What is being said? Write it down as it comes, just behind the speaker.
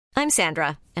I'm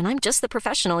Sandra, and I'm just the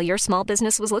professional your small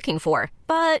business was looking for.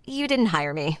 But you didn't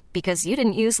hire me because you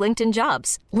didn't use LinkedIn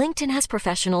Jobs. LinkedIn has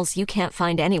professionals you can't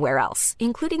find anywhere else,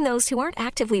 including those who aren't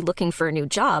actively looking for a new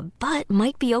job, but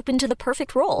might be open to the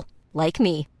perfect role, like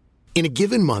me. In a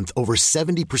given month, over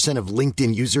 70% of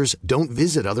LinkedIn users don't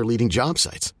visit other leading job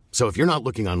sites. So if you're not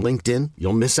looking on LinkedIn,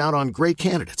 you'll miss out on great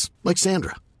candidates like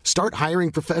Sandra. Start hiring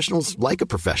professionals like a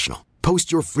professional.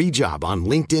 Post your free job on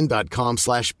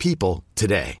linkedin.com/people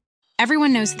today.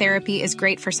 Everyone knows therapy is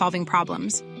great for solving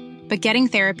problems, but getting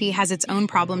therapy has its own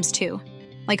problems too,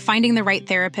 like finding the right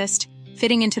therapist,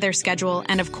 fitting into their schedule,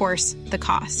 and of course, the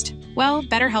cost. Well,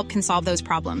 BetterHelp can solve those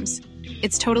problems.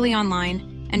 It's totally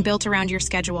online and built around your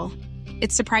schedule.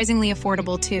 It's surprisingly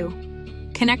affordable too.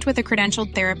 Connect with a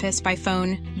credentialed therapist by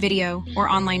phone, video, or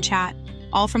online chat,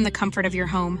 all from the comfort of your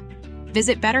home.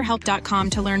 Visit BetterHelp.com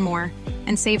to learn more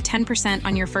and save 10%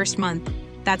 on your first month.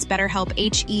 That's BetterHelp,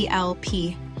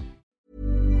 H-E-L-P.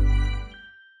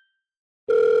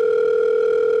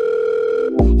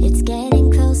 It's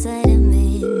getting closer to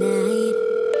midnight.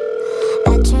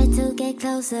 I try to get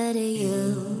closer to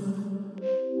you.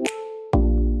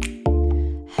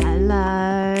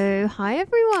 Hello. Hi,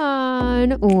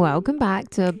 everyone. Welcome back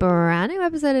to a brand new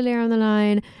episode of Lear on the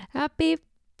Line. Happy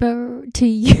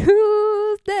Tuesday.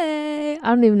 I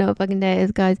don't even know what fucking day it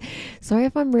is, guys. Sorry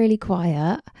if I'm really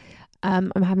quiet.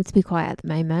 I'm having to be quiet at the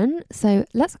moment. So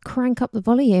let's crank up the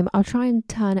volume. I'll try and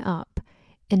turn it up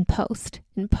in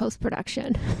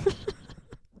post-production.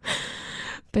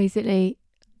 Basically,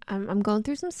 I'm going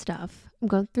through some stuff.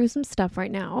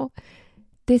 Right now.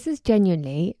 This is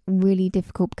genuinely really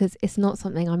difficult because it's not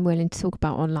something I'm willing to talk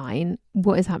about online,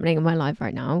 what is happening in my life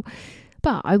right now.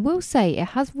 But I will say it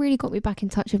has really got me back in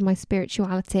touch with my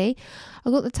spirituality.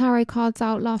 I got the tarot cards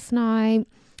out last night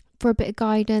for a bit of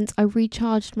guidance. I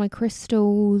recharged my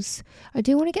crystals. I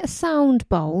do want to get a sound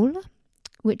bowl,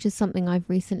 which is something I've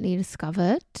recently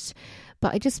discovered.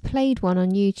 But I just played one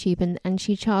on YouTube and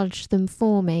she charged them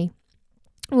for me,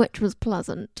 which was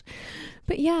pleasant.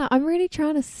 But yeah, I'm really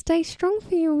trying to stay strong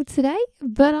for you all today.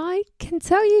 But I can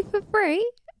tell you for free,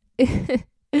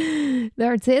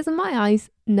 there are tears in my eyes.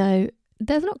 No,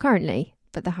 there's not currently,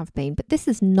 but there have been. But this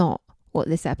is not what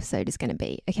this episode is going to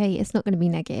be, okay? It's not going to be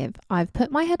negative. I've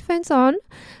put my headphones on,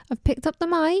 I've picked up the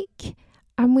mic,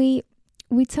 and we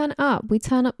turn it up. We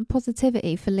turn up the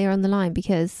positivity for Lear on the Line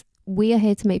because we are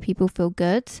here to make people feel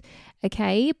good,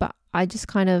 okay? But I just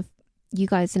kind of, you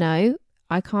guys know,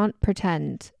 I can't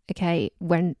pretend, okay?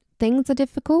 When things are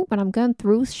difficult, when I'm going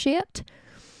through shit,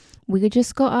 we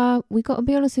gotta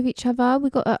be honest with each other. We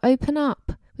gotta open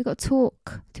up. We got to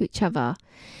talk to each other.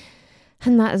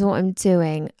 And that is what I'm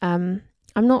doing. I've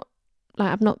not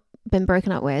been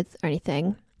broken up with or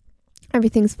anything.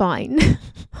 Everything's fine.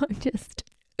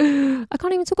 I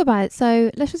can't even talk about it. So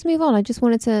let's just move on. I just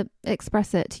wanted to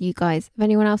express it to you guys. If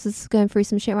anyone else is going through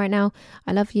some shit right now,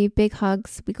 I love you. Big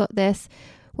hugs. We got this.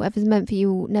 Whatever's meant for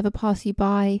you will never pass you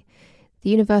by. The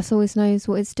universe always knows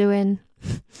what it's doing.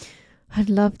 I'd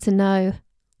love to know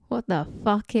what the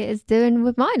fuck it is doing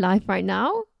with my life right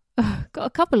now. Got a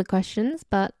couple of questions,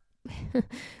 but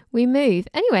we move.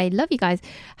 Anyway, love you guys.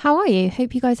 How are you?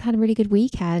 Hope you guys had a really good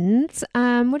weekend.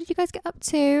 What did you guys get up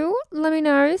to? Let me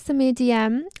know. Send me a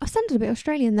DM. I sounded a bit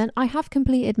Australian then. I have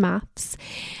completed maths.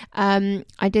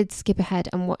 I did skip ahead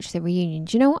and watch the reunion.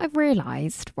 Do you know what I've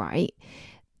realised, right?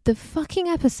 The fucking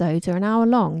episodes are an hour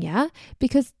long, yeah?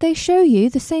 Because they show you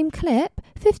the same clip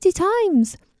 50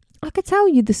 times. I could tell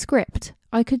you the script.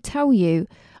 I could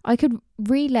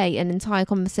relay an entire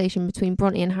conversation between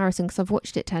Bronte and Harrison because I've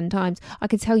watched it 10 times. I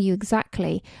could tell you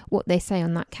exactly what they say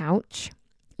on that couch.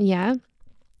 Yeah.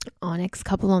 Our next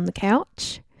couple on the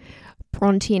couch.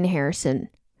 Bronte and Harrison.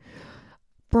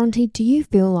 Bronte, do you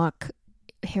feel like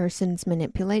Harrison's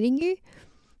manipulating you?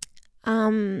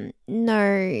 No,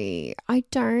 I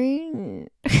don't.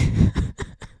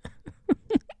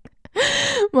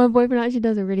 My boyfriend actually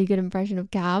does a really good impression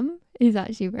of Cam. He's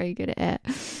actually very good at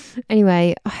it.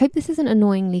 Anyway, I hope this isn't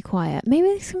annoyingly quiet. Maybe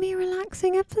this can be a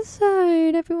relaxing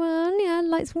episode, everyone. Yeah,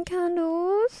 light some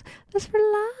candles. Let's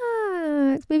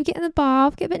relax. Maybe get in the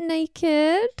bath, get a bit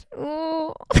naked.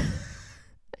 Oh.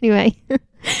 Anyway,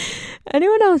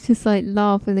 anyone else just like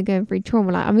laughing and going through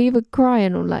trauma? Like I'm either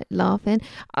crying or like laughing.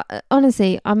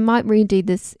 Honestly, I might redo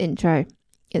this intro.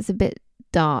 It's a bit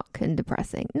dark and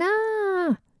depressing.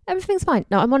 Nah, everything's fine.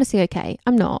 No, I'm honestly okay.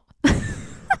 I'm not.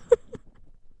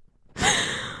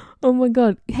 Oh my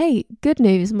god. Hey, good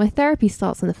news. My therapy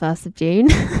starts on the 1st of June.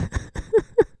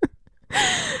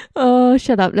 Oh,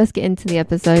 shut up. Let's get into the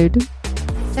episode.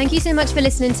 Thank you so much for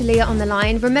listening to Leah on the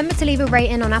Line. Remember to leave a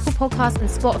rating on Apple Podcasts and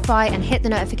Spotify and hit the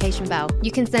notification bell. You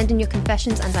can send in your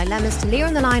confessions and dilemmas to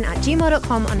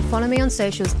leahontheline@gmail.com and follow me on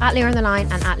socials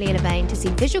 @leahontheline and @leahlevain to see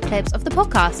visual clips of the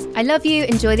podcast. I love you.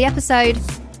 Enjoy the episode.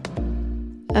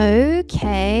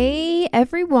 Okay,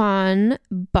 everyone,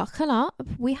 buckle up.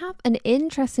 We have an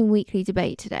interesting weekly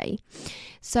debate today.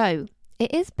 So,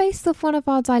 it is based off one of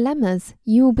our dilemmas.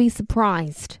 You will be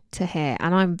surprised to hear,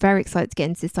 and I'm very excited to get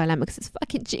into this dilemma because it's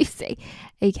fucking juicy.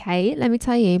 Okay, let me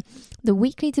tell you. The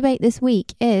weekly debate this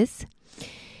week is,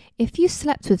 if you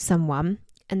slept with someone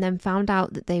and then found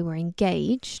out that they were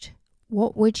engaged,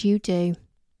 what would you do?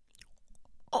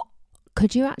 Oh,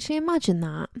 could you actually imagine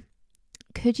that?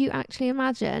 Could you actually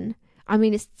imagine? I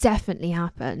mean, it's definitely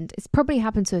happened. It's probably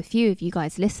happened to a few of you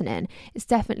guys listening. It's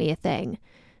definitely a thing.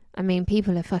 I mean,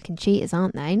 people are fucking cheaters,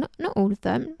 aren't they? Not all of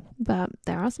them, but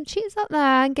there are some cheaters out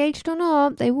there, engaged or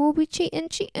not. They will be cheating.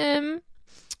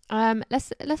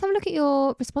 Let's have a look at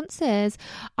your responses.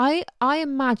 I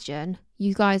imagine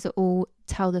you guys are all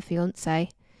tell the fiance.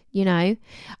 You know,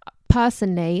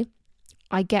 personally,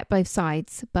 I get both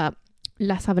sides, but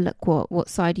let's have a look what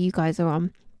side you guys are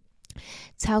on.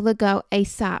 Tell the girl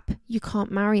ASAP, you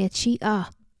can't marry a cheater.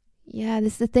 Yeah,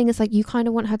 this is the thing. It's like you kind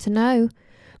of want her to know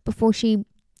before she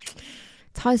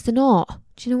ties the knot.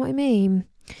 Do you know what I mean?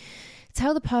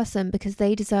 Tell the person because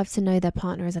they deserve to know their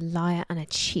partner is a liar and a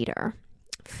cheater.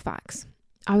 Facts.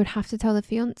 I would have to tell the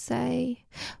fiance.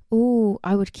 Oh,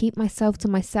 I would keep myself to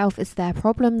myself. It's their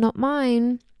problem, not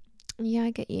mine. Yeah,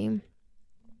 I get you.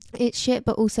 It's shit,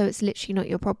 but also it's literally not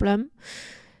your problem.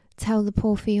 Tell the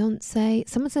poor fiance.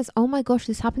 Someone says, oh my gosh,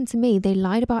 this happened to me. They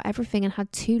lied about everything and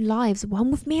had 2 lives,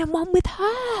 one with me and one with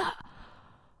her.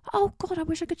 Oh God, I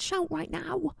wish I could shout right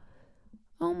now.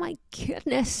 Oh my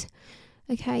goodness.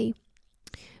 Okay.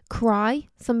 Cry,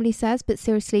 somebody says, but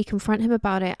seriously, confront him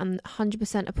about it and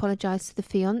 100% apologise to the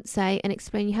fiance and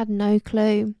explain you had no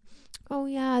clue. Oh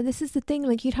yeah, this is the thing.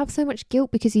 Like, you'd have so much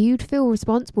guilt because you'd feel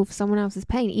responsible for someone else's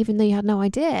pain, even though you had no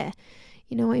idea.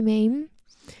 You know what I mean?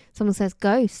 Someone says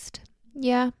ghost.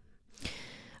 Yeah.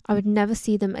 I would never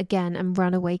see them again and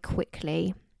run away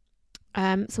quickly.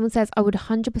 Someone says, I would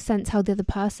 100% tell the other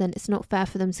person it's not fair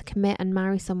for them to commit and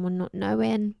marry someone not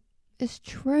knowing. It's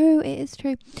true. It is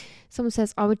true. Someone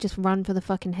says, I would just run for the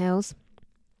fucking hills.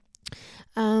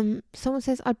 Someone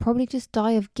says, I'd probably just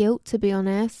die of guilt, to be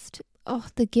honest. Oh,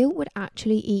 the guilt would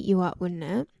actually eat you up, wouldn't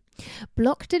it?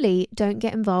 Block, delete, don't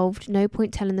get involved. No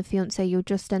point telling the fiance, you'll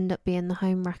just end up being the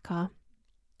home wrecker.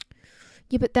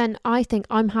 Yeah, but then I think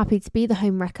I'm happy to be the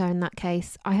home wrecker in that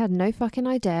case. I had no fucking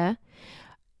idea.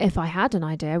 If I had an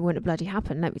idea, it wouldn't have bloody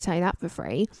happened. Let me tell you that for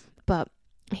free. But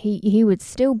he would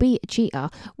still be a cheater.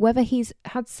 Whether he's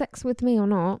had sex with me or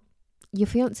not, your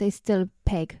fiance is still a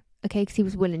pig. Okay, because he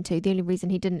was willing to. The only reason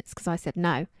he didn't is because I said,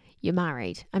 no, you're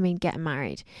married. I mean, get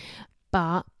married.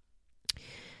 But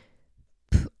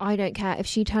I don't care if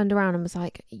she turned around and was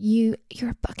like, you're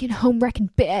a fucking home wrecking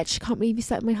bitch. Can't believe you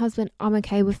slept with my husband. I'm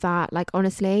okay with that. Like,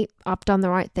 honestly, I've done the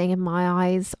right thing in my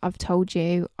eyes. I've told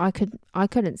you I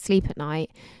couldn't sleep at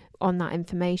night on that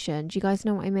information. Do you guys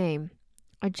know what I mean?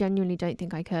 I genuinely don't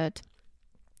think I could.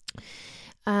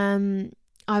 I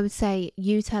would say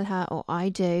you tell her or I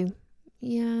do.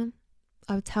 Yeah.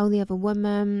 I would tell the other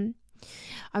woman.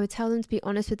 I would tell them to be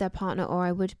honest with their partner or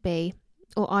I would be.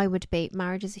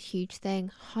 Marriage is a huge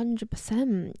thing,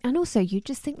 100%. And also, you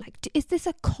just think, like, is this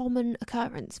a common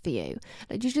occurrence for you?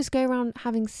 Like, do you just go around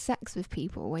having sex with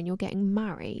people when you're getting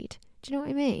married? Do you know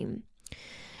what I mean?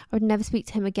 I would never speak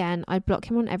to him again. I'd block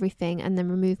him on everything and then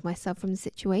remove myself from the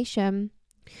situation.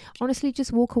 Honestly,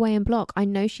 just walk away and block. I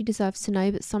know she deserves to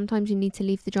know, but sometimes you need to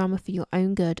leave the drama for your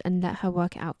own good and let her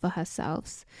work it out for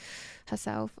herself.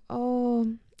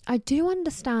 Oh, I do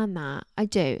understand that. I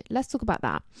do. Let's talk about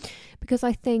that. Because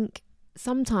I think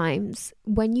sometimes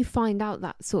when you find out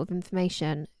that sort of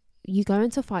information, you go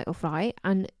into fight or flight.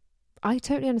 And I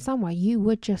totally understand why you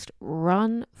would just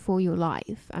run for your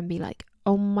life and be like,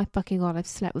 oh my fucking God, I've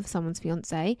slept with someone's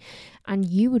fiance. And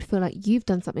you would feel like you've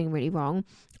done something really wrong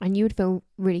and you would feel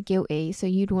really guilty. So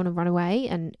you'd want to run away.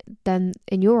 And then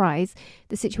in your eyes,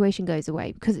 the situation goes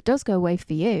away because it does go away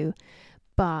for you.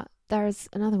 But there's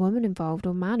another woman involved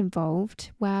or man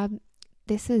involved where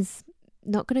this is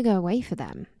not going to go away for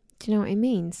them. Do you know what I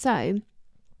mean? So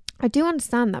I do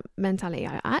understand that mentality.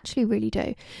 I actually really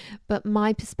do. But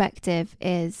my perspective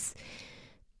is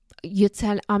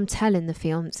I'm telling the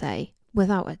fiance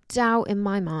without a doubt in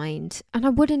my mind. And I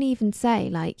wouldn't even say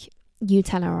like, you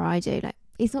tell her or I do. Like,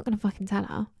 he's not going to fucking tell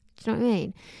her. Do you know what I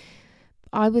mean?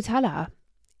 I would tell her,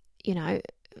 you know,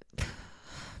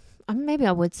 maybe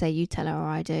I would say you tell her or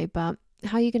I do, but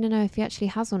how are you going to know if he actually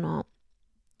has or not?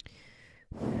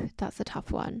 That's a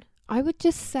tough one. I would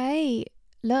just say,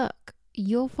 look,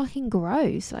 you're fucking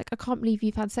gross. Like, I can't believe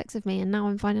you've had sex with me and now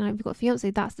I'm finding out you've got a fiance.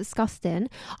 That's disgusting.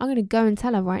 I'm going to go and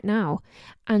tell her right now.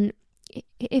 And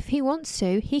if he wants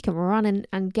to, he can run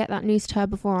and get that news to her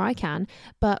before I can.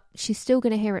 But she's still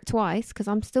going to hear it twice, because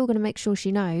I'm still going to make sure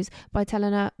she knows by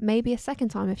telling her maybe a second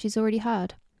time if she's already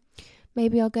heard.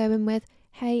 Maybe I'll go in with,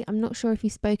 hey, I'm not sure if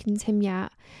you've spoken to him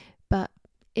yet, but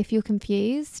if you're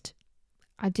confused,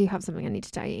 I do have something I need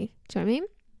to tell you. Do you know what I mean?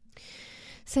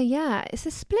 So yeah, it's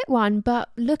a split one, but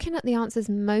looking at the answers,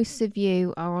 most of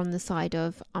you are on the side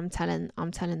of I'm telling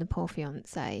the poor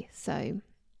fiance. So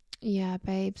yeah,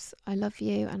 babes, I love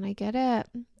you and I get it.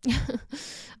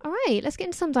 All right, let's get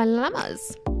into some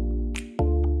dilemmas.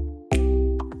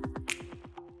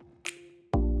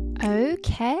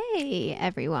 Okay,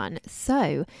 everyone.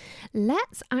 So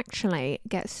let's actually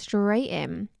get straight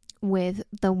in with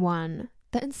the one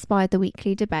that inspired the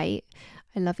weekly debate.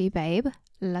 I love you, babe.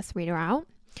 Let's read her out.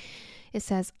 It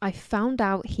says, I found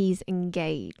out he's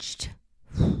engaged.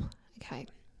 Okay,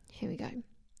 here we go.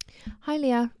 Hi,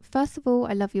 Leah. First of all,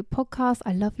 I love your podcast.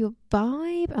 I love your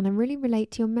vibe and I really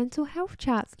relate to your mental health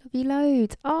chats. Love you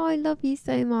loads. Oh, I love you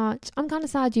so much. I'm kind of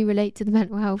sad you relate to the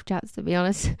mental health chats, to be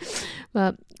honest.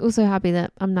 But also happy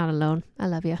that I'm not alone. I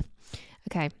love you.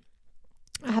 Okay.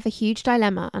 I have a huge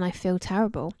dilemma and I feel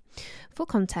terrible. For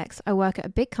context, I work at a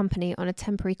big company on a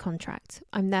temporary contract.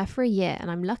 I'm there for a year and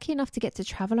I'm lucky enough to get to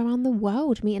travel around the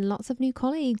world, meeting lots of new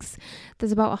colleagues.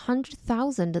 There's about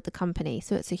 100,000 at the company,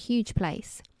 so it's a huge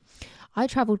place. I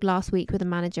travelled last week with a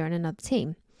manager and another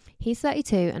team. He's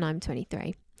 32 and I'm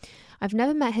 23. I've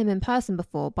never met him in person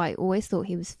before, but I always thought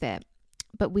he was fit.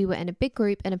 But we were in a big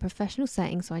group in a professional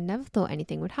setting, so I never thought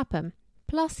anything would happen.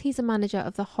 Plus, he's a manager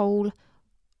of the whole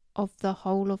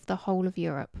of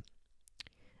Europe.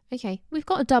 Okay, we've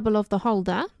got a double of the whole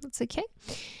there. That's okay.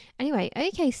 Anyway,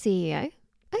 okay, CEO.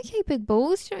 Okay, big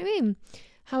balls. Do you know what I mean?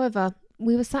 However,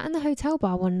 we were sat in the hotel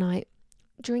bar one night,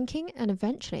 drinking, and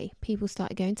eventually people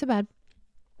started going to bed.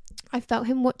 I felt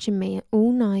him watching me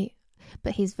all night,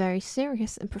 but he's very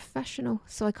serious and professional,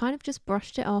 so I kind of just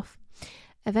brushed it off.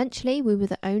 Eventually, we were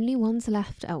the only ones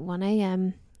left at 1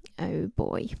 a.m. Oh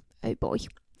boy.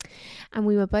 And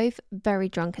we were both very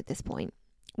drunk at this point.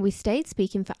 We stayed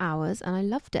speaking for hours and I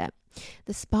loved it.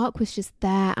 The spark was just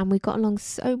there and we got along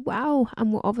so well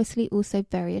and were obviously also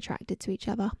very attracted to each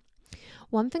other.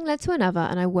 One thing led to another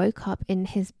and I woke up in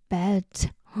his bed.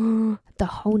 The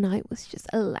whole night was just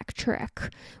electric.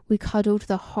 We cuddled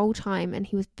the whole time and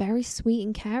he was very sweet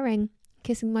and caring,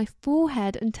 kissing my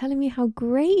forehead and telling me how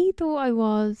great he thought I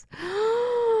was.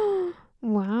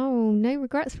 Wow, no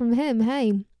regrets from him,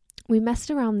 hey. We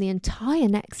messed around the entire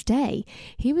next day.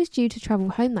 He was due to travel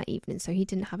home that evening, so he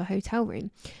didn't have a hotel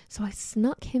room. So I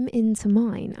snuck him into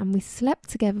mine and we slept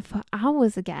together for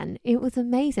hours again. It was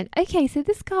amazing. Okay, so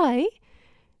this guy,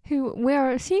 who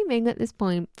we're assuming at this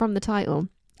point from the title,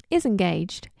 is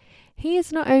engaged. He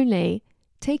is not only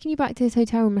taken you back to his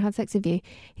hotel room and had sex with you,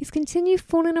 he's continued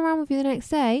fooling around with you the next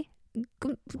day,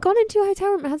 gone into your hotel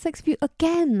room and had sex with you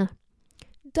again.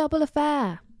 Double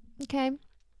affair. Okay.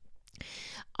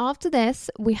 After this,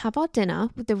 we have our dinner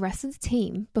with the rest of the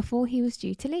team before he was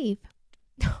due to leave.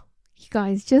 You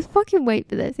guys, just fucking wait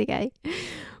for this, okay?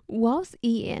 Whilst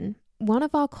eating, one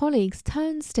of our colleagues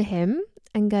turns to him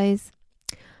and goes,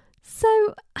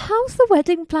 so, how's the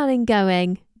wedding planning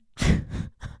going?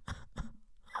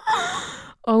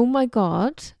 Oh my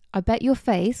God, I bet your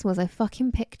face was a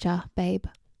fucking picture, babe.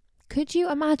 Could you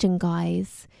imagine,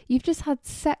 guys? You've just had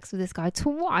sex with this guy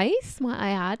twice, might I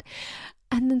add.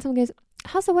 And then someone goes,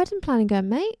 how's the wedding planning going,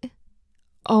 mate?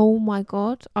 Oh my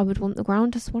God, I would want the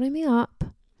ground to swallow me up.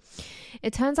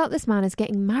 It turns out this man is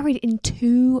getting married in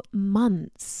 2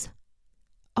 months.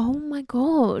 Oh my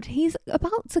God, he's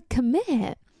about to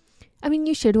commit. I mean,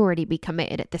 you should already be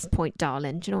committed at this point,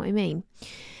 darling. Do you know what I mean?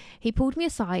 He pulled me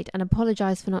aside and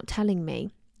apologised for not telling me.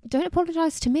 Don't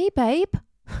apologise to me, babe.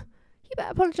 You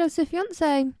better apologise to your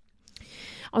fiancé.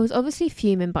 I was obviously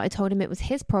fuming, but I told him it was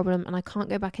his problem and I can't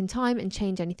go back in time and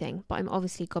change anything. But I'm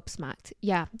obviously gobsmacked.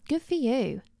 Yeah, good for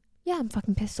you. Yeah, I'm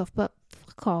fucking pissed off, but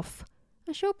fuck off.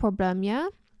 That's your problem, yeah?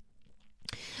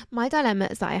 My dilemma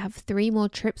is that I have 3 more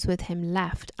trips with him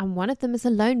left and one of them is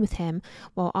alone with him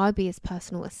while I'll be his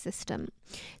personal assistant,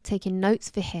 taking notes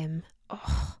for him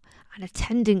and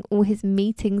attending all his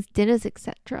meetings, dinners,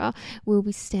 etc. We'll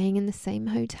be staying in the same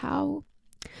hotel.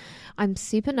 I'm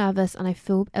super nervous and I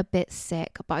feel a bit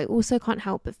sick, but I also can't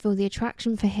help but feel the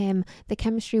attraction for him. The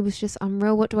chemistry was just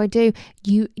unreal. What do I do?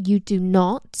 You do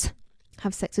not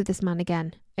have sex with this man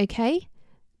again, okay?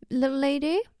 Little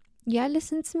lady? Yeah,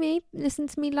 listen to me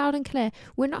loud and clear.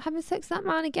 We're not having sex with that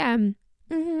man again.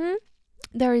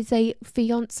 There is a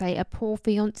poor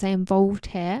fiance involved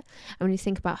here. And when you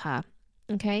think about her,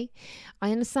 okay,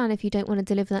 I understand if you don't want to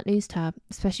deliver that news to her,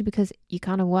 especially because you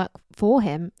kind of work for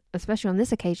him, especially on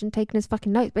this occasion, taking his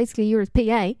fucking notes. Basically, you're his PA.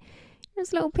 You're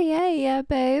his little PA, yeah,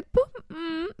 babe.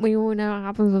 We all know what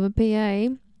happens with a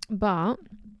PA. But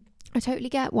I totally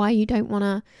get why you don't want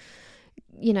to,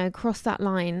 you know, cross that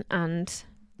line and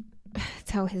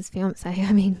tell his fiance.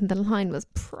 I mean, the line was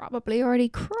probably already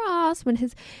crossed when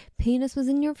his penis was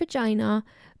in your vagina.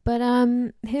 But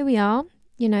here we are.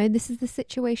 You know, this is the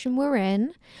situation we're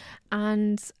in.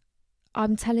 And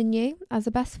I'm telling you, as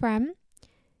a best friend,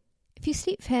 if you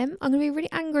sleep with him, I'm going to be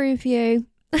really angry with you.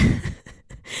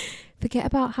 Forget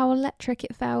about how electric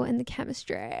it felt in the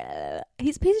chemistry.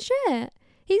 He's a piece of shit.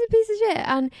 He's a piece of shit.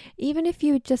 And even if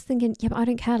you were just thinking, yeah, but I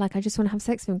don't care, like, I just want to have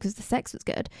sex with him because the sex was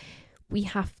good. We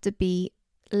have to be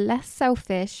less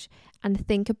selfish and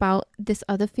think about this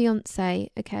other fiance.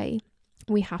 Okay,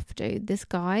 we have to. This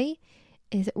guy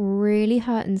is really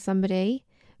hurting somebody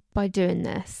by doing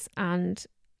this. And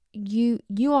you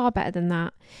are better than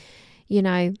that. You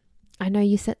know, I know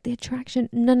you said the attraction.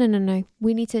 No.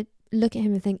 We need to look at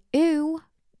him and think, ew,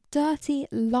 dirty,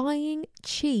 lying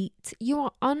cheat. You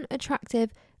are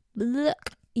unattractive.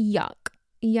 Look, yuck.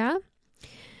 Yeah?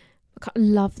 I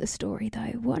love the story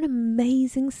though. What an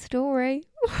amazing story.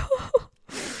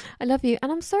 I love you.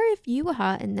 And I'm sorry if you were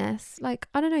hurt in this. Like,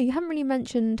 I don't know, you haven't really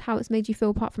mentioned how it's made you feel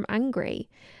apart from angry.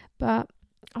 But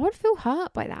I would feel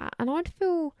hurt by that. And I'd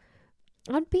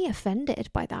be offended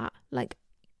by that. Like,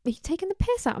 are you taking the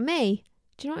piss out of me?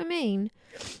 Do you know what I mean?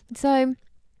 So,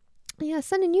 yeah,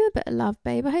 sending you a bit of love,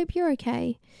 babe. I hope you're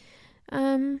okay.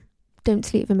 Don't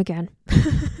sleep with him again.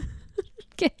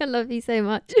 Okay, I love you so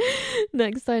much.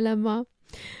 Next dilemma.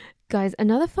 Guys,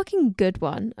 another fucking good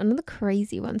one. Another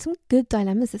crazy one. Some good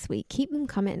dilemmas this week. Keep them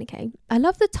coming, okay? I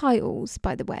love the titles,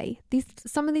 by the way.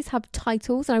 Some of these have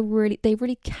titles and they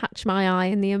really catch my eye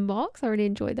in the inbox. I really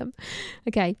enjoy them.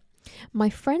 Okay. My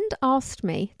friend asked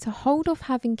me to hold off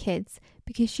having kids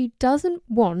because she doesn't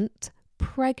want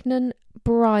pregnant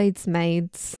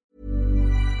bridesmaids.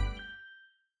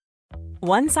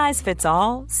 One size fits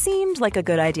all seemed like a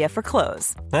good idea for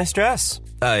clothes. Nice dress.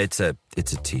 It's a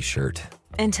t-shirt.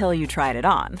 Until you tried it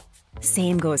on.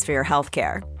 Same goes for your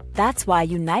healthcare. That's why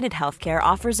United Healthcare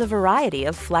offers a variety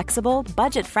of flexible,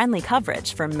 budget-friendly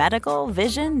coverage for medical,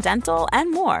 vision, dental,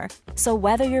 and more. So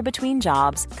whether you're between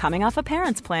jobs, coming off a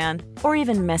parent's plan, or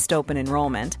even missed open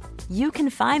enrollment, you can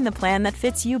find the plan that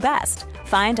fits you best.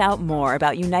 Find out more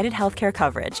about United Healthcare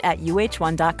coverage at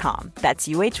uh1.com. That's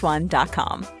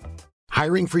uh1.com.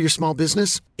 Hiring for your small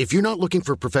business? If you're not looking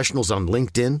for professionals on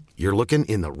LinkedIn, you're looking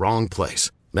in the wrong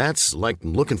place. That's like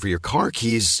looking for your car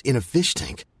keys in a fish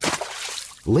tank.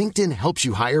 LinkedIn helps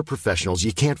you hire professionals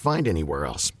you can't find anywhere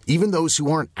else, even those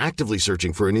who aren't actively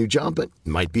searching for a new job but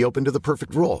might be open to the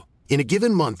perfect role. In a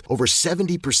given month, over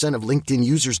 70% of LinkedIn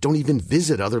users don't even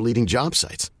visit other leading job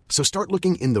sites. So start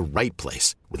looking in the right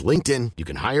place. With LinkedIn, you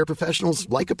can hire professionals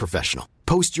like a professional.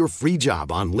 Post your free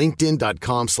job on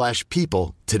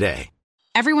linkedin.com/people today.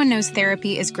 Everyone knows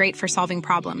therapy is great for solving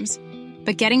problems,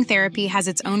 but getting therapy has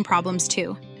its own problems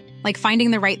too, like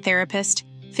finding the right therapist,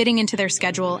 fitting into their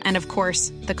schedule, and of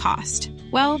course, the cost.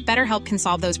 Well, BetterHelp can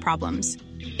solve those problems.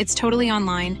 It's totally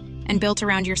online and built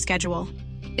around your schedule.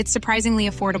 It's surprisingly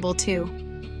affordable too.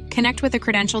 Connect with a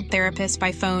credentialed therapist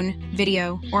by phone,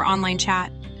 video, or online chat,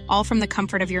 all from the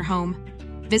comfort of your home.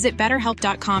 Visit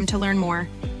BetterHelp.com to learn more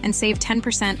and save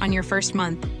 10% on your first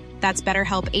month. That's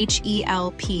BetterHelp,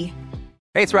 H-E-L-P.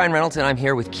 Hey, it's Ryan Reynolds, and I'm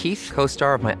here with Keith,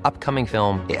 co-star of my upcoming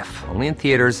film, If, only in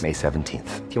theaters May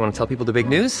 17th. Do you want to tell people the big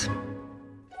news?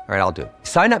 All right, I'll do it.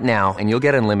 Sign up now and you'll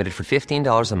get unlimited for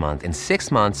 $15 a month and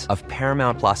 6 months of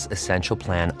Paramount Plus Essential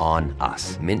Plan on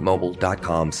us.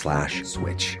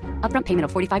 MintMobile.com/switch. Upfront payment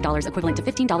of $45 equivalent to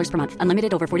 $15 per month.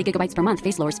 Unlimited over 40 gigabytes per month.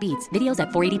 Face lower speeds. Videos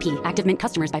at 480p. Active Mint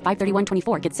customers by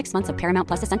 531.24 get 6 months of Paramount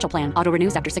Plus Essential Plan. Auto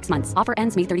renews after 6 months. Offer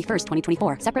ends May 31st,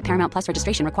 2024. Separate Paramount Plus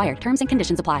registration required. Terms and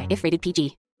conditions apply if rated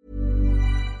PG.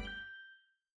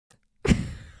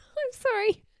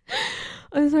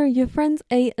 I'm sorry, your friend's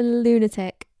a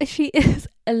lunatic. She is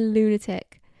a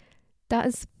lunatic. That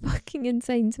is fucking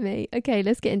insane to me. Okay,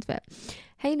 let's get into it.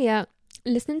 Hey Leah,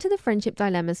 listening to the friendship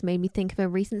dilemmas made me think of a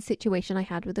recent situation I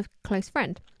had with a close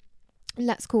friend.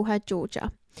 Let's call her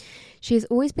Georgia. She has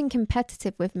always been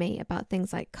competitive with me about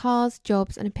things like cars,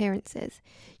 jobs, and appearances.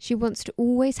 She wants to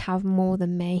always have more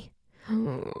than me.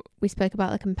 We spoke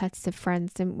about the competitive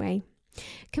friends, didn't we?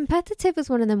 Competitive is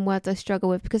one of them words I struggle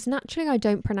with because naturally I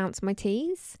don't pronounce my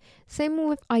T's. Same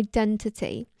with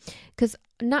identity, because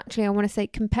naturally I want to say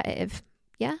competitive,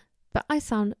 yeah? But I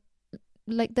sound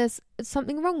like there's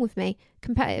something wrong with me.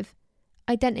 Competitive.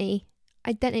 Identity.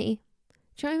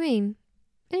 Do you know what I mean?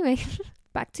 Anyway,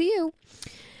 back to you.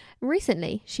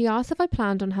 Recently, she asked if I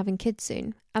planned on having kids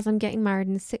soon, as I'm getting married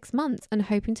in 6 months and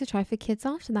hoping to try for kids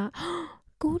after that.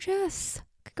 Gorgeous.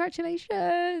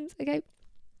 Congratulations. Okay.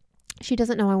 She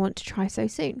doesn't know I want to try so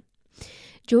soon.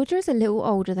 Georgia is a little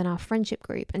older than our friendship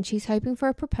group and she's hoping for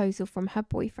a proposal from her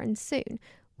boyfriend soon.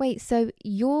 Wait, so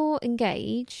you're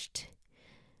engaged?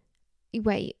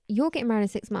 Wait, you're getting married in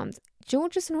 6 months.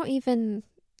 Georgia's not even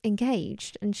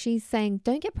engaged and she's saying,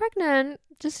 don't get pregnant,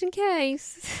 just in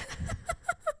case.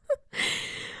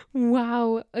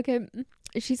 Wow. Okay.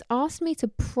 She's asked me to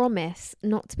promise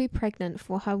not to be pregnant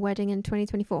for her wedding in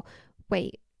 2024.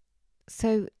 Wait,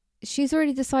 so she's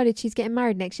already decided she's getting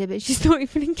married next year, but she's not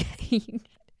even engaged.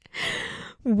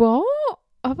 What?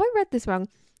 Have I read this wrong?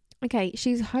 Okay,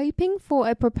 she's hoping for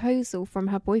a proposal from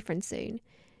her boyfriend soon.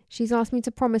 She's asked me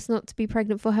to promise not to be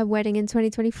pregnant for her wedding in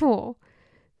 2024.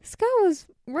 This girl has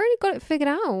really got it figured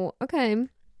out. Okay.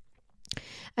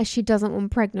 As she doesn't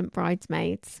want pregnant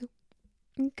bridesmaids.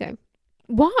 Okay.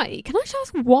 Why? Can I just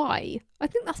ask why? I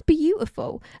think that's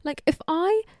beautiful. Like, if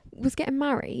I was getting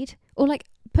married, or like,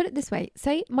 put it this way,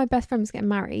 say my best friend was getting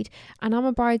married and I'm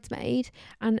a bridesmaid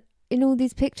and in all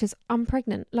these pictures I'm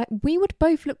pregnant, like we would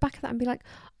both look back at that and be like,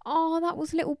 oh, that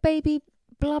was little baby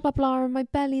blah blah blah in my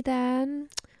belly then.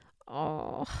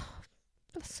 Oh,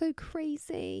 that's so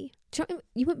crazy. Do you know what I mean?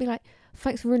 You wouldn't be like,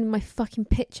 thanks for ruining my fucking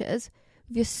pictures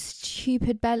with your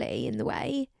stupid belly in the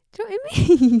way. Do you know what I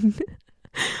mean?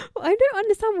 I don't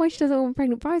understand why she doesn't want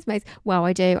pregnant bridesmaids. Well,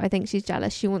 I do. I think she's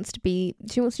jealous. She wants to beat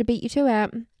you to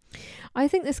it. I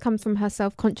think this comes from her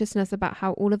self-consciousness about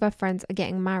how all of her friends are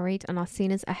getting married and are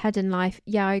seen as ahead in life.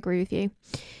 Yeah, I agree with you.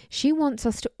 She wants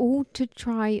us to all to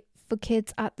try for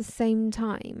kids at the same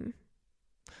time.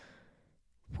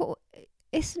 Well,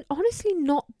 it's honestly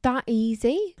not that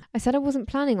easy. I said I wasn't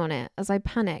planning on it as I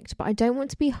panicked, but I don't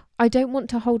want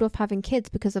to hold off having kids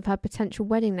because of her potential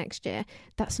wedding next year.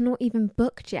 That's not even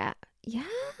booked yet.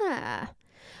 Yeah.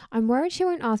 I'm worried she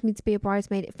won't ask me to be a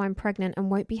bridesmaid if I'm pregnant and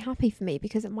won't be happy for me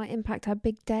because it might impact her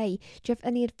big day. Do you have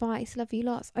any advice? Love you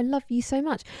lots. I love you so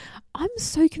much. I'm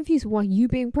so confused why you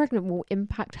being pregnant will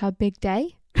impact her big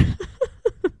day. Anyone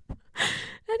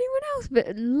else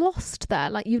but lost there?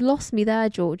 Like, you lost me there,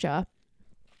 Georgia.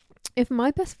 If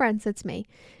my best friend said to me,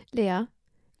 Leah,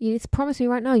 you need to promise me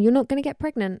right now you're not going to get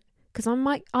pregnant because I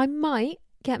might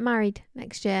get married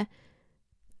next year.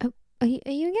 Oh, are you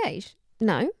engaged?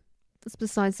 No, that's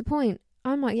besides the point.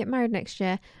 I might get married next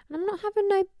year and I'm not having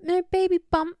no baby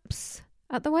bumps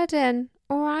at the wedding.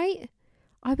 All right?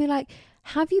 I'd be like,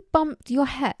 have you bumped your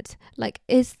head? Like,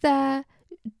 do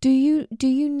you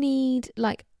need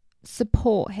like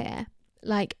support here?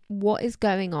 Like, what is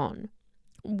going on?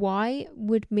 Why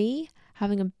would me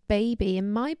having a baby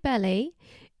in my belly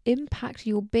impact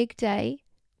your big day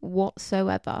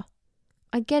whatsoever?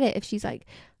 I get it if she's like,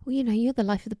 well, you know, you're the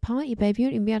life of the party, babe. You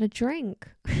won't even be able to drink.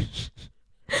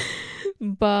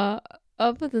 But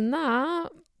other than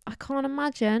that, I can't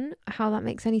imagine how that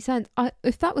makes any sense.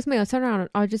 If that was me, I'd turn around and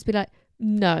I'd just be like,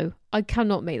 no, I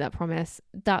cannot make that promise.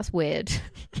 That's weird.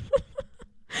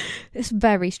 It's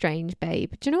very strange,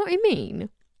 babe. Do you know what I mean?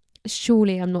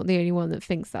 Surely I'm not the only one that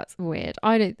thinks that's weird.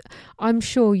 I'm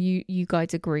sure you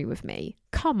guys agree with me.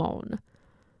 Come on.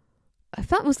 If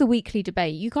that was the weekly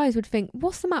debate, you guys would think,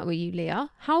 what's the matter with you, Leah?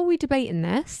 How are we debating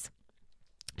this?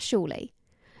 Surely.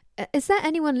 Is there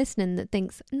anyone listening that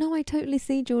thinks, no, I totally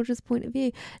see Georgia's point of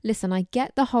view? Listen, I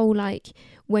get the whole, like,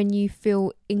 when you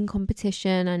feel in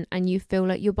competition and you feel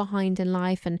like you're behind in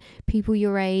life and people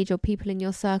your age or people in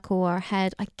your circle are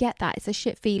ahead. I get that. It's a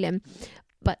shit feeling.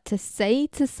 But to say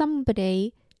to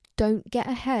somebody, don't get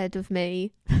ahead of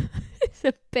me, it's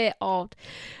a bit odd.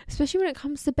 Especially when it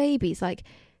comes to babies. Like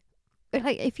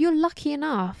if you're lucky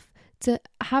enough to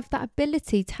have that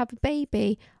ability to have a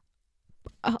baby,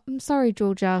 I'm sorry,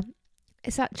 Georgia.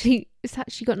 It's actually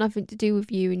got nothing to do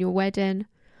with you and your wedding.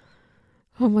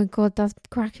 Oh my God, that's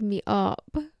cracking me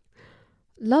up.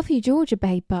 Love you, Georgia,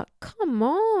 babe, but come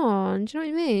on. Do you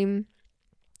know what I mean?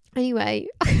 Anyway,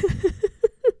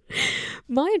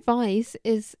 my advice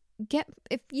is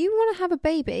if you want to have a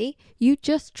baby, you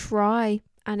just try.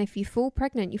 And if you fall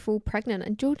pregnant, you fall pregnant.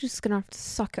 And Georgia's going to have to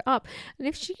suck it up. And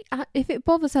if it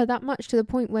bothers her that much to the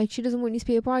point where she doesn't want you to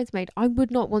be a bridesmaid, I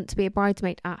would not want to be a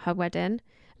bridesmaid at her wedding.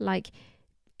 Like,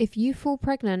 if you fall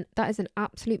pregnant, that is an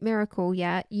absolute miracle.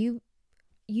 Yeah, you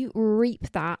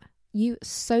reap that. You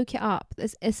soak it up.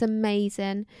 It's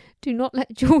amazing. Do not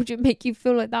let Georgia make you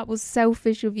feel like that was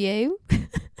selfish of you.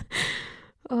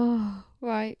 Oh,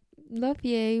 right. Love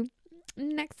you.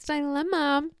 Next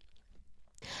dilemma.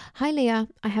 Hi Leah,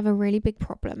 I have a really big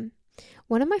problem.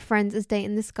 One of my friends is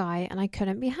dating this guy and I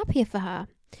couldn't be happier for her.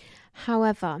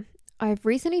 However, I've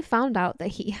recently found out that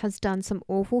he has done some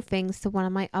awful things to one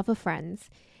of my other friends.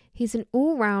 He's an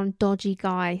all-round dodgy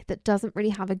guy that doesn't really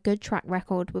have a good track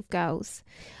record with girls.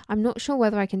 I'm not sure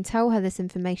whether I can tell her this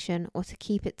information or to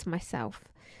keep it to myself.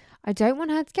 I don't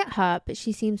want her to get hurt, but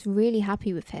she seems really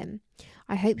happy with him.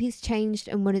 I hope he's changed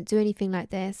and wouldn't do anything like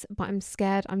this, but I'm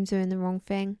scared I'm doing the wrong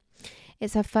thing.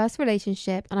 It's her first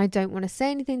relationship and I don't want to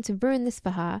say anything to ruin this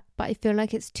for her, but I feel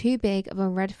like it's too big of a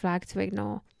red flag to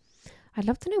ignore. I'd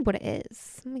love to know what it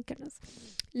is. Oh my goodness.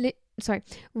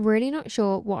 Really not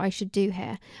sure what I should do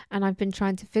here, and I've been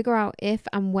trying to figure out if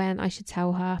and when I should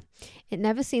tell her. It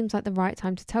never seems like the right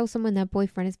time to tell someone their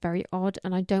boyfriend is very odd,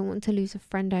 and I don't want to lose a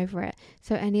friend over it,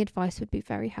 so any advice would be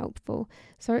very helpful.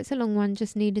 Sorry it's a long one,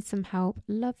 just needed some help.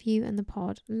 Love you and the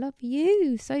pod. Love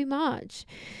you so much.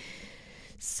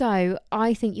 So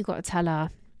I think you got to tell her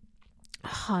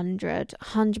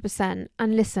 100%.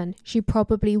 And listen, she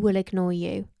probably will ignore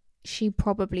you. She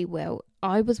probably will.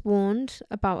 I was warned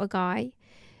about a guy.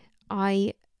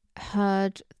 I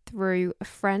heard through a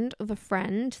friend of a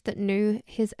friend that knew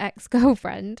his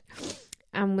ex-girlfriend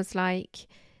and was like,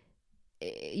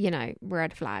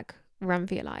 red flag, run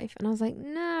for your life. And I was like,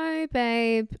 no,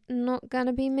 babe, not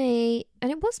gonna be me.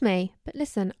 And it was me. But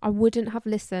listen, I wouldn't have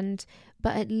listened.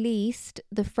 But at least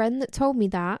the friend that told me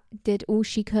that did all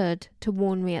she could to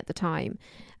warn me at the time.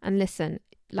 And listen,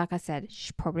 like I said,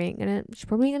 she's probably ain't gonna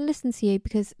listen to you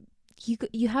because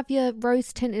you have your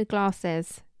rose tinted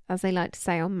glasses, as they like to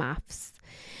say on maths,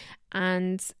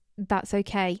 and that's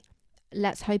okay.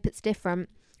 Let's hope it's different.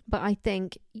 But I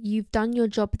think you've done your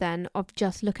job then of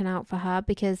just looking out for her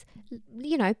because,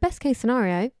 best case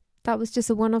scenario, that was just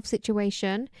a one-off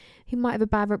situation. He might have a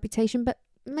bad reputation, but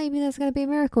maybe there's going to be a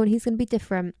miracle and he's going to be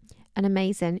different and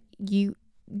amazing. You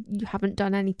haven't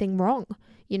done anything wrong.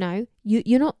 You don't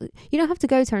have to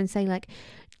go to her and say like,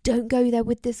 don't go there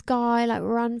with this guy, like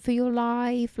run for your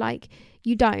life. Like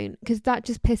you don't, because that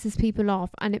just pisses people off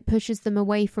and it pushes them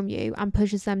away from you and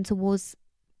pushes them towards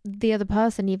the other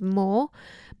person even more.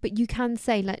 But you can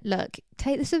say like, look,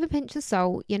 take this with a pinch of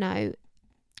salt.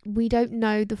 We don't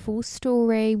know the full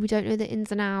story, we don't know the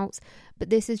ins and outs, but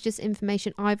this is just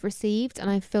information I've received and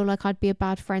I feel like I'd be a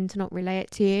bad friend to not relay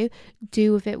it to you.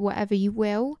 Do with it whatever you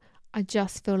will. I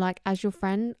just feel like as your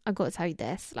friend, I got to tell you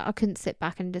this. Like I couldn't sit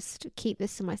back and just keep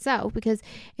this to myself, because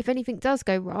if anything does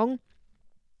go wrong,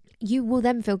 you will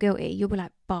then feel guilty. You'll be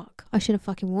like, fuck, I should have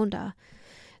fucking warned her.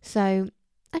 So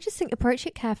I just think approach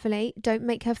it carefully. Don't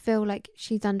make her feel like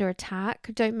she's under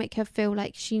attack. Don't make her feel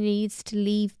like she needs to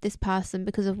leave this person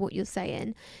because of what you're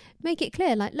saying. Make it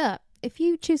clear, like, look, if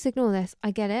you choose to ignore this,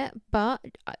 I get it, but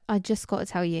I just got to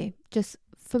tell you, just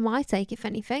for my sake, if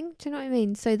anything. Do you know what I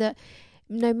mean? So that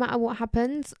no matter what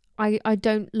happens, I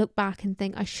don't look back and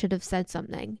think I should have said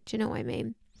something. Do you know what I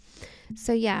mean?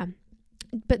 So yeah,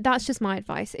 but that's just my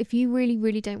advice. If you really,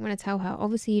 really don't want to tell her,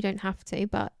 obviously you don't have to,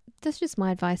 but that's just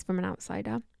my advice from an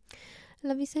outsider. I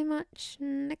love you so much.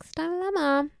 Next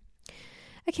dilemma.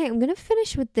 Okay, I'm going to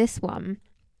finish with this one.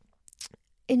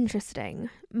 Interesting.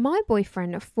 My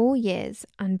boyfriend of 4 years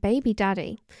and baby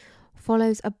daddy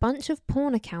follows a bunch of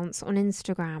porn accounts on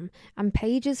Instagram and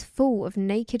pages full of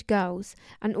naked girls,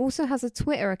 and also has a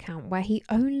Twitter account where he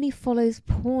only follows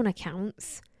porn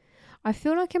accounts. I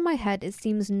feel like in my head it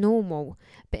seems normal,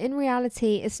 but in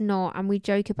reality it's not, and we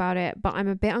joke about it, but I'm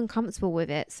a bit uncomfortable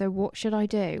with it, so what should I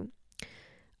do?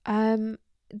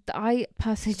 I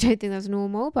personally don't think that's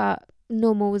normal, but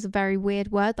normal is a very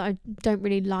weird word that I don't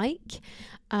really like.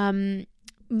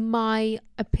 My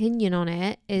opinion on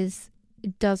it is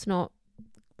it doesn't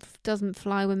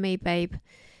fly with me, babe.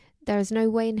 There is no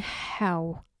way in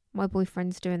hell my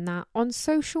boyfriend's doing that on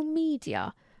social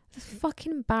media. It's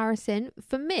fucking embarrassing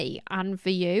for me and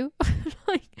for you.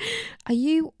 Like, are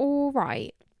you all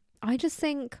right? I just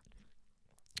think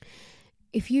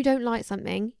if you don't like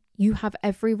something, you have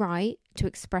every right to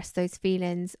express those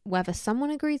feelings, whether someone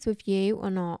agrees with you or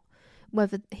not,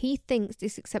 whether he thinks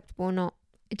it's acceptable or not,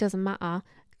 it doesn't matter.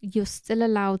 You're still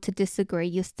allowed to disagree.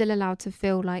 You're still allowed to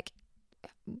feel like,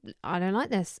 I don't like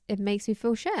this. It makes me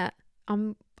feel shit.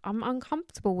 I'm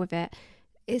uncomfortable with it.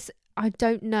 I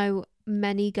don't know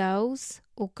many girls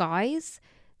or guys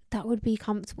that would be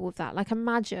comfortable with that. Like,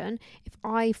 imagine if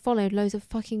I followed loads of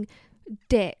fucking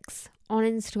dicks on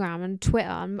Instagram and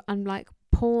Twitter and like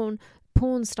porn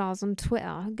stars on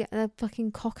Twitter, get their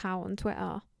fucking cock out on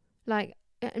Twitter. Like,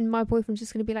 and my boyfriend's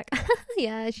just going to be like,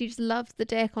 yeah, she just loves the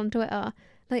dick on Twitter.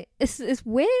 Like, it's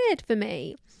weird for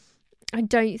me. I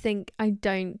don't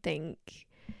think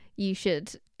you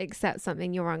should accept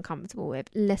something you're uncomfortable with.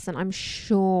 Listen, I'm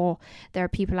sure there are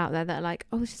people out there that are like,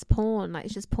 oh, it's just porn, like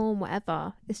it's just porn,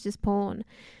 whatever, it's just porn.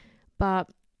 But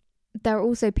there are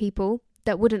also people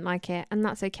that wouldn't like it, and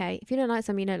that's okay. If you don't like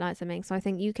something, you don't like something. So I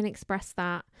think you can express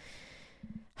that.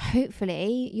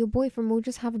 Hopefully your boyfriend will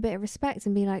just have a bit of respect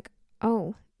and be like,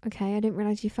 oh, okay, I didn't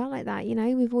realise you felt like that. You know,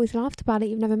 we've always laughed about it,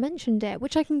 you've never mentioned it,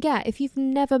 which I can get. If you've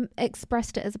never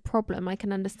expressed it as a problem, I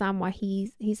can understand why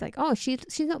he's like, oh,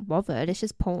 she's not bothered, it's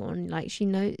just porn. Like, she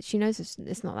knows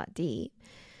it's not that deep.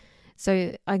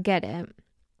 So I get it.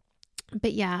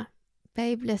 But yeah,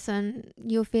 babe, listen,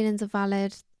 your feelings are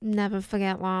valid. Never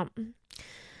forget that.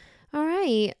 All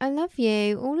right, I love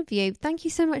you, all of you. Thank you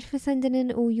so much for sending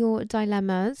in all your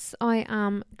dilemmas. I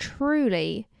am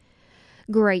truly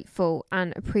grateful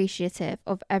and appreciative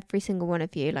of every single one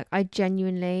of you. Like, I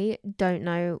genuinely don't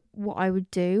know what I would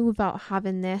do without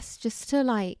having this, just to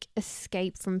like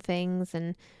escape from things.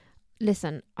 And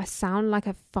listen, I sound like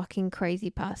a fucking crazy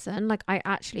person. Like,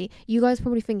 you guys are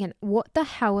probably thinking, what the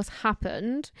hell has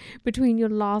happened between your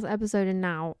last episode and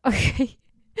now? Okay.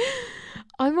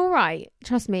 I'm all right,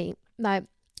 trust me. Like,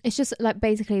 it's just like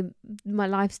basically my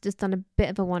life's just done a bit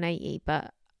of a 180,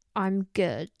 but I'm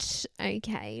good.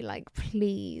 Okay, like,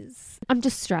 please. I'm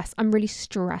just stressed. I'm really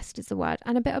stressed is the word,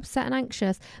 and a bit upset and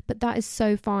anxious, but that is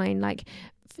so fine. Like,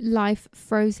 life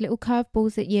throws little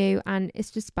curveballs at you, and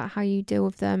it's just about how you deal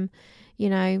with them, you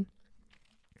know.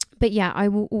 But yeah, I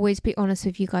will always be honest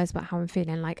with you guys about how I'm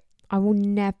feeling. Like, I will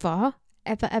never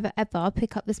ever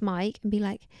pick up this mic and be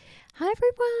like, hi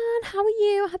everyone, how are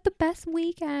you? I had the best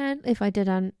weekend. If I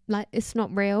didn't, like, it's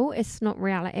not real, it's not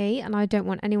reality, and I don't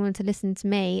want anyone to listen to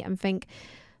me and think,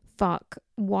 fuck,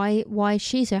 why is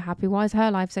she so happy? Why is her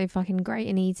life so fucking great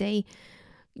and easy?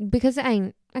 Because it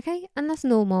ain't, okay? And that's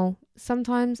normal.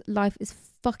 Sometimes life is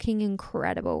fucking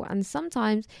incredible, and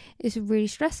sometimes it's really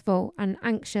stressful and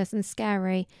anxious and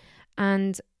scary,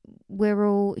 and we're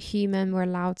all human. We're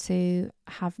allowed to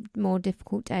have more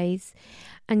difficult days.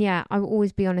 And yeah, I will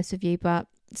always be honest with you, but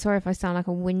sorry if I sound like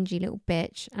a whingy little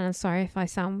bitch, and I'm sorry if I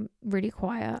sound really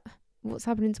quiet. What's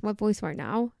happening to my voice right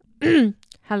now?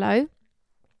 Hello?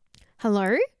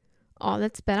 Oh,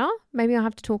 that's better. Maybe I'll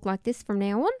have to talk like this from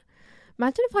now on.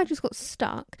 Imagine if I just got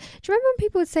stuck. Do you remember when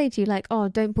people would say to you, like, oh,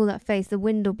 don't pull that face, the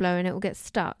wind will blow and it will get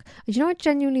stuck? Do you know, I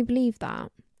genuinely believe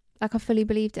that. Like, I fully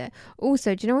believed it.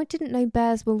 Also, do you know, I didn't know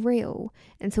bears were real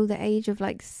until the age of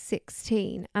like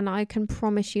 16. And I can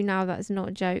promise you now that's not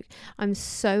a joke. I'm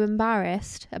so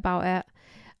embarrassed about it.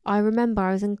 I remember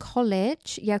I was in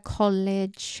college. Yeah,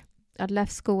 college. I'd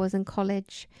left school, I was in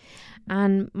college.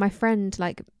 And my friend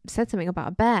like said something about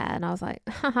a bear. And I was like,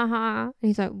 ha ha ha. And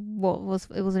he's like,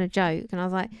 it wasn't a joke. And I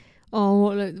was like, oh,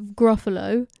 what, like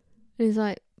Gruffalo? And he's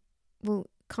like, well,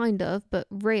 kind of, but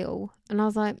real. And I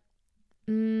was like,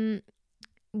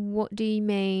 what do you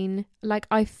mean? Like,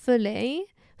 I fully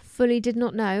did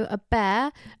not know a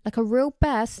bear, like a real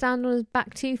bear, stand on his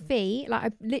back 2 feet. Like,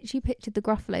 I literally pictured the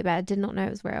Gruffalo bear, did not know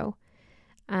it was real.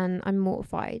 And I'm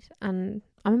mortified and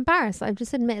I'm embarrassed. I've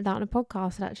just admitted that on a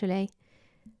podcast, actually.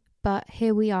 But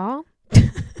here we are.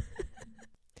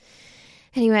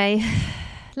 Anyway,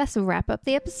 let's wrap up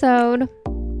the episode.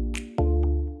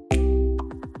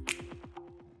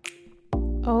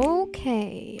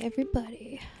 Okay,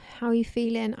 everybody, how are you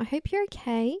feeling? I hope you're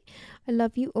okay. I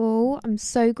love you all. I'm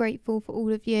so grateful for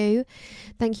all of you.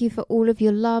 Thank you for all of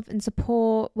your love and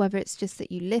support, whether it's just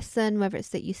that you listen, whether it's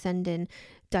that you send in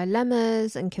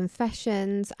dilemmas and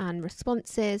confessions and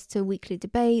responses to weekly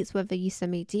debates, whether you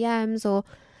send me DMs, or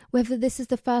whether this is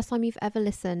the first time you've ever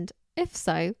listened. If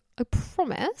so, I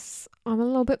promise I'm a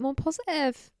little bit more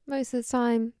positive most of the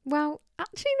time. Well,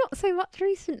 actually not so much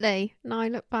recently. Now I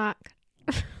look back.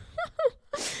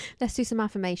 Let's do some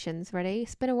affirmations. Ready?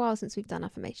 It's been a while since we've done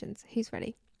affirmations. Who's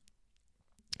ready?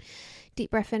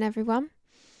 Deep breath in, everyone.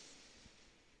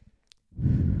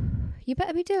 You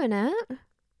better be doing it.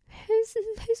 Who's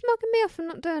mugging me off and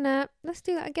not doing it? Let's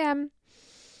do that again.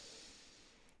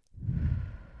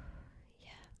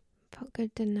 Yeah, felt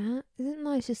good, didn't it? Isn't it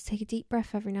nice just to take a deep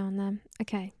breath every now and then?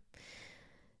 Okay.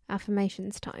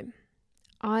 Affirmations time.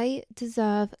 I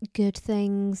deserve good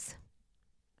things.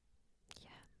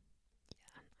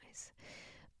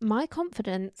 My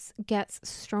confidence gets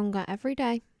stronger every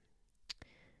day.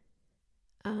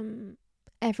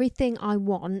 Everything I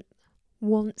want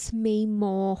wants me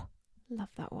more. Love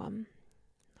that one.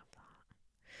 Love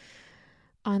that.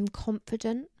 I'm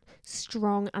confident,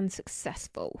 strong and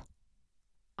successful.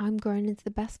 I'm growing into the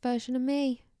best version of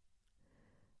me.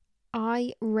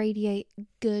 I radiate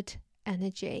good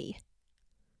energy.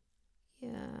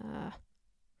 Yeah.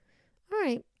 All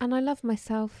right. And I love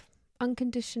myself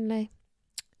unconditionally.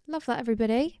 Love that,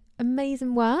 everybody.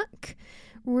 Amazing work.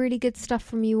 Really good stuff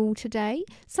from you all today.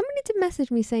 Somebody did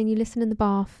message me saying you listen in the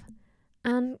bath.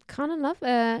 And kind of love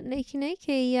it.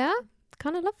 Nakey, yeah?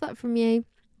 Kind of love that from you.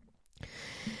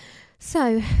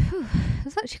 So, it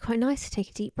was actually quite nice to take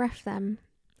a deep breath then.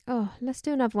 Oh, let's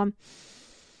do another one.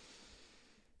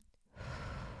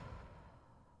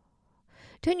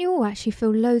 Don't you all actually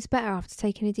feel loads better after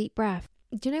taking a deep breath?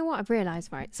 Do you know what I've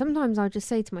realised, right? Sometimes I'll just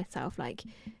say to myself, like,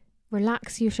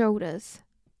 relax your shoulders.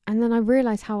 And then I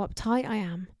realise how uptight I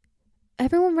am.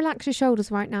 Everyone relax your shoulders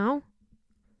right now.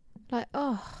 Like,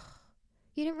 oh,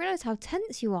 you didn't realise how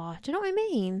tense you are. Do you know what I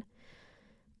mean?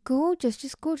 Gorgeous,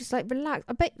 just gorgeous. Like, relax.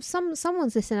 I bet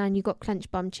someone's listening and you've got clenched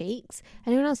bum cheeks.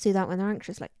 Anyone else do that when they're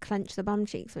anxious? Like, clench the bum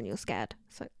cheeks when you're scared.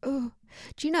 It's like, oh.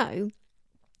 Do you know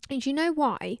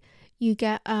why you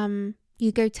get,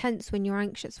 you go tense when you're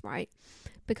anxious, right?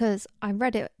 Because I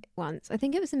read it once. I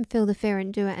think it was in Feel the Fear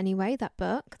and Do It Anyway, that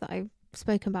book that I've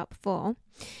spoken about before.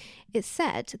 It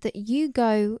said that you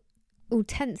go all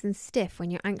tense and stiff when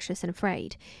you're anxious and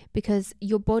afraid because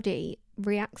your body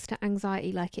reacts to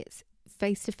anxiety like it's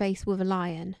face to face with a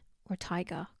lion or a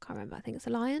tiger. Can't remember. I think it's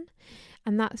a lion.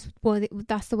 And that's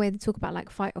the way they talk about like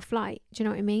fight or flight. Do you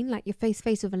know what I mean? Like you're face to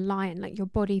face with a lion, like your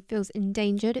body feels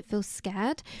endangered, it feels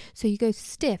scared. So you go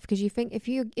stiff because you think if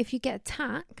you get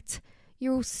attacked,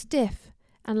 you're all stiff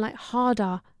and like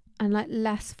harder and like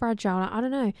less fragile. Like, I don't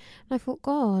know. And I thought,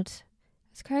 God,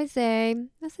 that's crazy.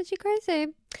 That's actually crazy.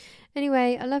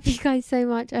 Anyway, I love you guys so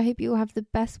much. I hope you all have the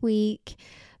best week.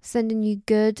 Sending you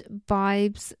good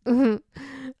vibes.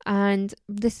 And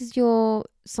this is your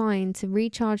sign to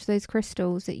recharge those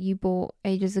crystals that you bought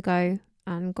ages ago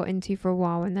and got into for a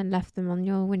while and then left them on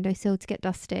your windowsill to get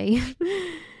dusty.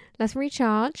 Let's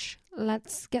recharge.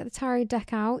 Let's get the tarot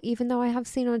deck out, even though I have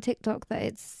seen on TikTok that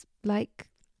it's like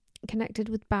connected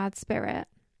with bad spirit,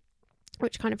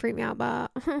 which kind of freaked me out,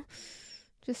 but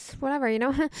just whatever, you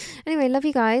know. Anyway, love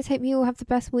you guys. Hope you all have the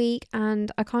best week.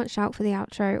 And I can't shout for the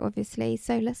outro, obviously.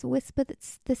 So let's whisper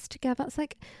this together.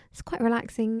 It's quite a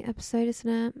relaxing episode, isn't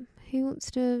it? Who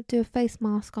wants to do a face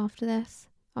mask after this?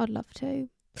 I'd love to.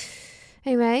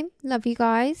 Anyway, love you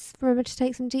guys. Remember to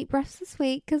take some deep breaths this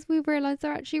week because we realised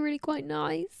they're actually really quite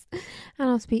nice. And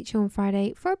I'll speak to you on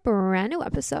Friday for a brand new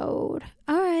episode.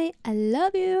 All right. I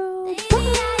love you.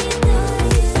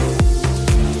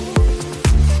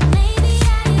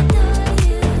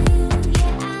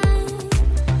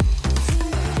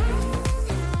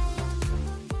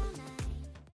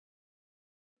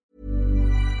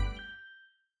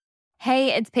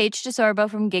 Hey, it's Paige DeSorbo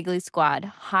from Giggly Squad.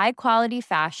 High quality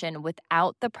fashion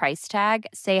without the price tag.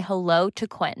 Say hello to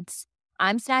Quince.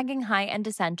 I'm snagging high-end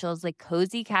essentials like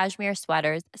cozy cashmere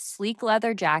sweaters, sleek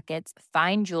leather jackets,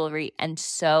 fine jewelry, and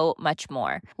so much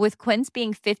more. With Quince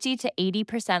being 50 to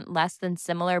 80% less than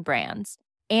similar brands.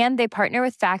 And they partner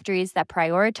with factories that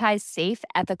prioritize safe,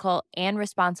 ethical, and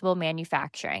responsible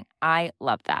manufacturing. I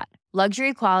love that.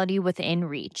 Luxury quality within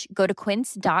reach. Go to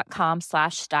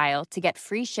quince.com/style to get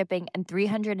free shipping and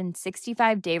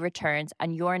 365-day returns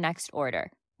on your next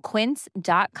order.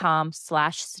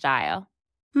 Quince.com/style.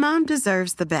 Mom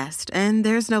deserves the best, and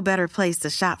there's no better place to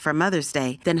shop for Mother's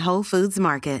Day than Whole Foods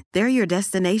Market. They're your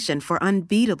destination for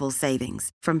unbeatable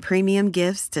savings, from premium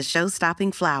gifts to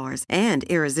show-stopping flowers and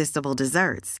irresistible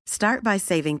desserts. Start by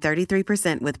saving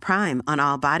 33% with Prime on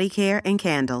all body care and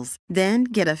candles. Then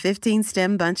get a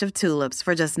 15-stem bunch of tulips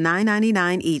for just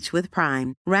 $9.99 each with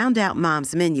Prime. Round out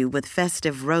Mom's menu with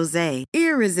festive rosé,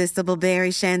 irresistible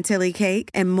berry chantilly cake,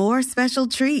 and more special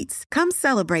treats. Come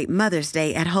celebrate Mother's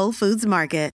Day at Whole Foods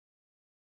Market.